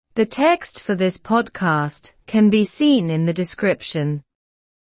The text for this podcast can be seen in the description.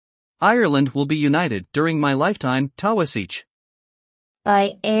 Ireland will be united during my lifetime, Taoiseach.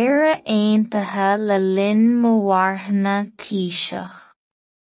 By Éire Aontaithe le linn Mhawarthana Taoiseach.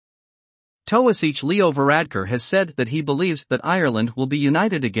 Taoiseach Leo Varadkar has said that he believes that Ireland will be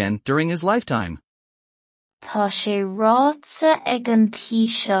united again during his lifetime. Tá sé ráitse ag an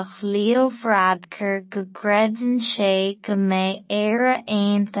Taoiseach Leo Varadkar go greideann sé go mbeidh Éire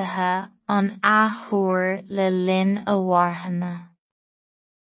Aontaithe an athúir le linn Mhawarthana.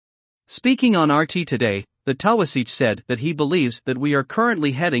 Speaking on RT Today, the Taoiseach said that he believes that we are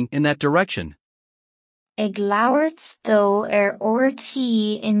currently heading in that direction. Ag labhairt dó RT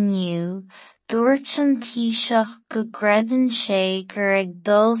inniu, dúirt an Taoiseach go greideann sé gur ag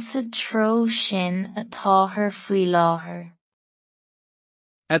dul sa treo sin atá faoi láthair.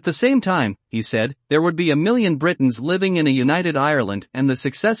 At the same time, he said, there would be 1 million Britons living in a united Ireland and the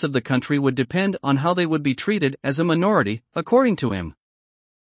success of the country would depend on how they would be treated as a minority, according to him.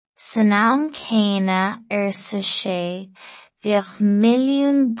 San am céine sa sé, bheadh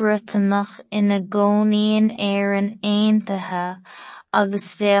milliún Briotánach ina gcónaíonn Éireann Aontaithe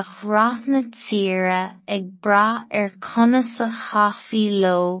agus bheadh rath na tíre ag brath conas a chaithfí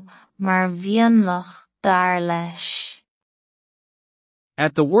leo mar bhionlach dar leis.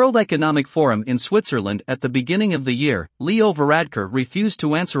 At the World Economic Forum in Switzerland at the beginning of the year, Leo Varadkar refused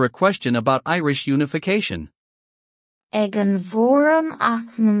to answer a question about Irish unification. Ag an Fórum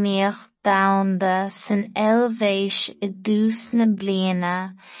Eacnamaíocht Dhomhanda san Eilvéis I dtús na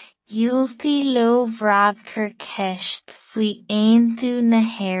bliana, dhiúltaigh Leo Varadkar ceist faoi aontú na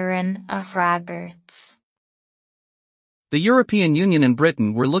hÉireann a fhreagairt. The European Union and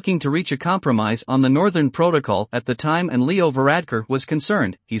Britain were looking to reach a compromise on the Northern Protocol at the time, and Leo Varadkar was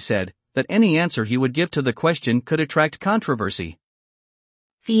concerned, he said, that any answer he would give to the question could attract controversy.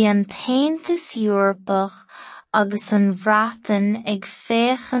 Bhí an Taontas Eorpach agus an Bhreatain ag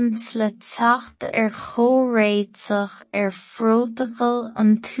féachant le teacht chomhréiteach phrótacal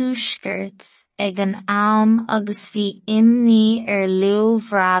an Tuaisceart ag an am agus bhí imní Leo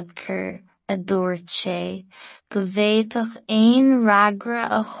Varadkar a dúirt sé, go bhféadfadh aon reagra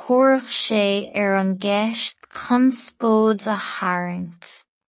a chomhraidh sé an gceist chun spóid a tharraingt.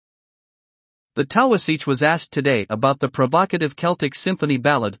 The Taoiseach was asked today about the provocative Celtic symphony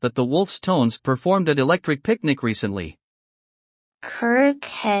ballad that the Wolf's Tones performed at Electric Picnic recently. Cuireadh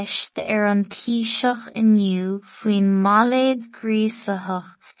ceist an Taoiseach inniu faoin mbailéad gríosacha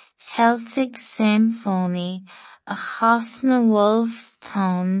Celtic Symphony a chas na Wolf's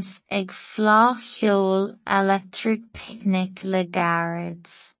Tones ag fhlách-cheoil Electric Picnic le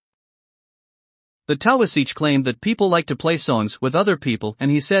Garads. The Taoiseach claimed that people like to play songs with other people,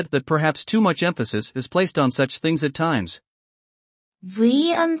 and he said that perhaps too much emphasis is placed on such things at times.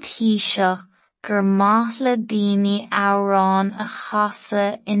 Bhí an Taoiseach gur maith le daoine amhrán a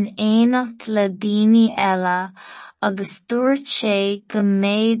chasadh in éineacht le daoine eile, agus dúirt sé go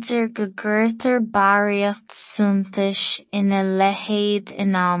méidir go gcuirtear baraíocht suntais ina leithéid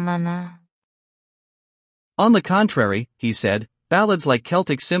in amanna. On the contrary, he said, ballads like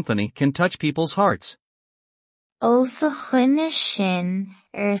Celtic Symphony can touch people's hearts. Ó sa chuine sin,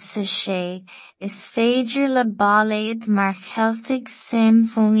 sa sé, is féidir le ballaid mar Celtic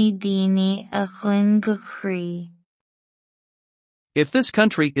Symphony daoine a gcuin go crí. If this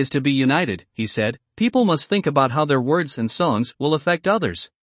country is to be united, he said, people must think about how their words and songs will affect others.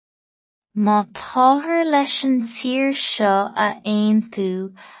 Má táthar leis an tír seo a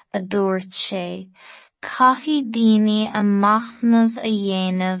aontú, a dúirt sé, caithfí daoine a machnamh a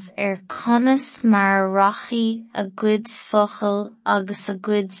dhéanamh conas mar rachaí a gcuid focal agus a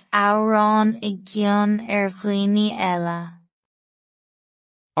gcuid amhrán I gcionn dhaoine eile.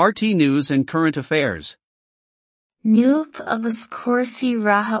 RT News and Current Affairs. Nuacht agus cuasaí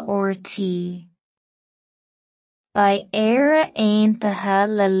ratha RT. By Éire Aontaithe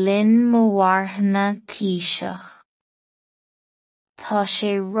le linn Mhawarthana Taoiseach. Tá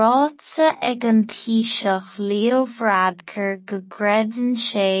sé ráitse ag an Taoiseach Leo Varadkar go greideann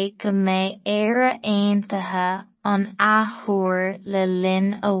sé go mbeidh Éire Aontaithe an athúir le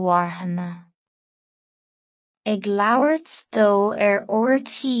linn Mhawarthana. Ag labhairt dó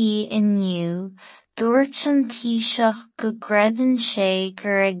RT inniu, dúirt an Taoiseach go greideann sé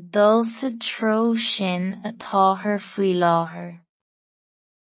gur ag dul sa treo sin atá faoi láthair.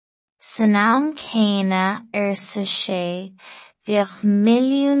 San am céine sa sé, bheadh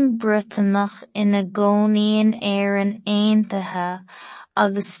milliún Briotánach ina gcónaíonn Éireann Aontaithe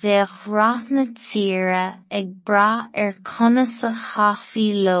agus bheadh rath na tíre ag brath conas a chaithfí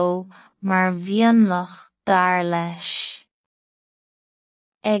leo mar bhionlach dar leis.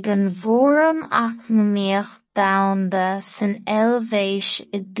 Ag an bhforam eacnamaíocht dhomhanda san eilvéis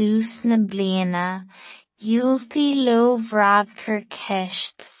I dtús na bliana, dhiúltaí leo-bhradcar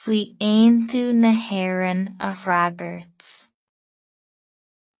ceist faoi aontu na hÉireann a fhreagairt.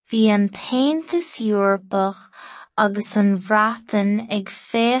 Bhí an Taontas Eorpach agus an Bhreatain ag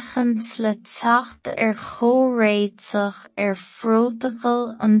féachant le teacht chomhréiteach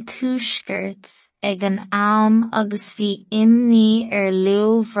phrótacal an tuaisceart ag an am agus bhí imní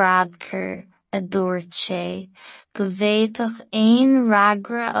leo-bhradcar a dúirt sé, go bhféadfadh aon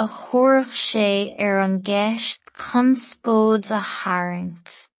reagra a thabharfadh sé an gceist chun spóid a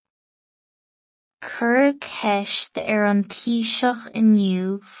tharraingt. Cuireadh ceist an Taoiseach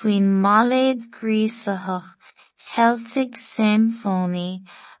inniu faoin mbailéad gréasachach Celtic Symphony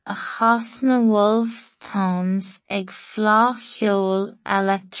a chas na Wolfstones ag fhláthcheoil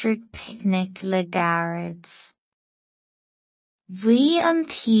Electric Picnic le Garads. Bhí an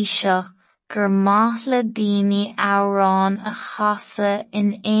Taoiseach gur maith le daoine amhrán a chasadh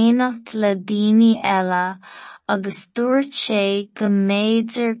in éineacht le daoine eile agus dúirt sé go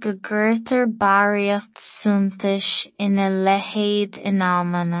méidir go gcuirtear baraíocht suntais ina leithéid in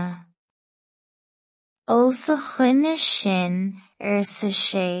amana. Ó sa chuine sin, sa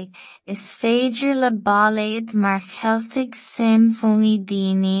sé, is féidir le bailéad mar Celtic Symphony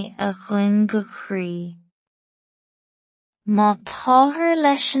daoine a gcuin go crí. Má táthar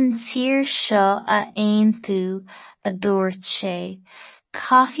leis an tír seo a aontu, a dúirt sé,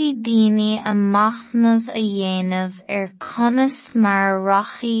 caithfidh daoine a machnamh a dhéanamh conas mar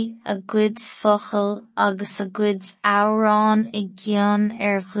rachaí a gcuid focal agus a gcuid amhrán I gcionn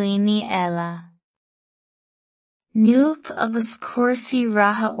dhaoine eile. Nuacht agus cúrsaí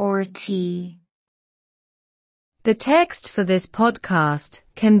ratha ortaí. The text for this podcast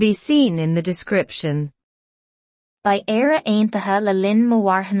can be seen in the description. Ba éire aontaithe le linn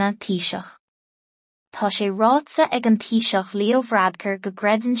mórthanna Taoiseach. Tá sé ráitsa ag an Taoiseach Leo Varadkar go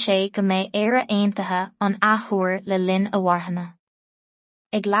greideann sé go mbeidh éire aontaithe an athúir le linn a mhórthanna.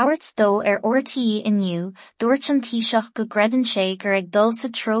 Ag labhairt dó ortaí inniu, dúirt an Taoiseach go greideann sé gur ag dul sa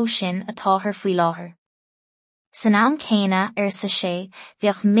treo sin a táthar faoi láthair. San am céine sa sé,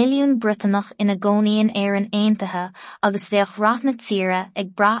 bheadh milliún Briotánach ina gcónaíonn éireann aontaithe agus bheadh rath na tíre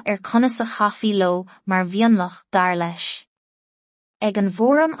ag brath conas a chafaí leo mar bhionlach dar leis. Ag an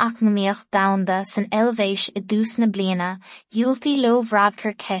bhforam eacnamaíocht dhomhanda san eilvéis I dtús na bliana, dhiúltaí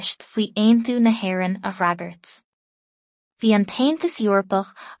leo-bhradcar ceist faoi aontu na hÉireann a fhreagairt. Bhí an Taontas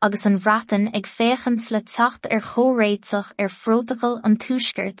Eorpach agus an Bhreatain ag féachant le teacht chomhréiteach phrótacal an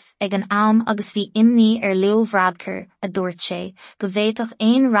tuaisceart ag an am agus bhí imní leo-bhradcar a dúirt sé, go bhféadfadh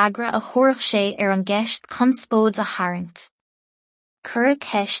aon reagra a thabharfadh sé an gceist chun spóid a tharraingt. Cuireadh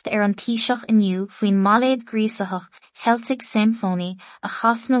ceist an Taoiseach inniu faoin mbailéad gréasachach Celtic Symphony a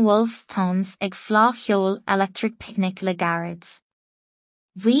chas na Wolfstones ag fhláthcheoil Electric Picnic le Garads.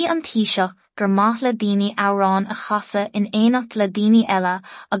 Bhí an Taoiseach gur maith le daoine amhrán a chasadh in éineacht le daoine eile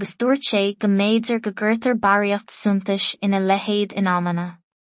agus dúirt sé go méidir go gcuirtear baraíocht suntais ina leithéid in amana.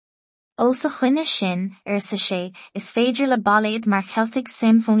 Ó sa chuine sin, sa sé, is féidir le bailéad mar Celtic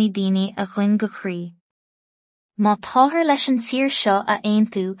Symphony daoine a gcuin go crí. Má táthar leis an tír seo a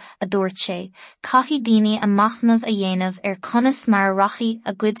aontu, a dúirt sé, caithfidh daoine a machnamh a dhéanamh conas mar rachaí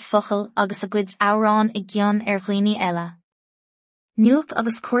a gcuid focal agus a gcuid amhrán I gcionn dhaoine eile. Nuacht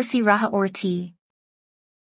agus cúrsaí ratha ortaí.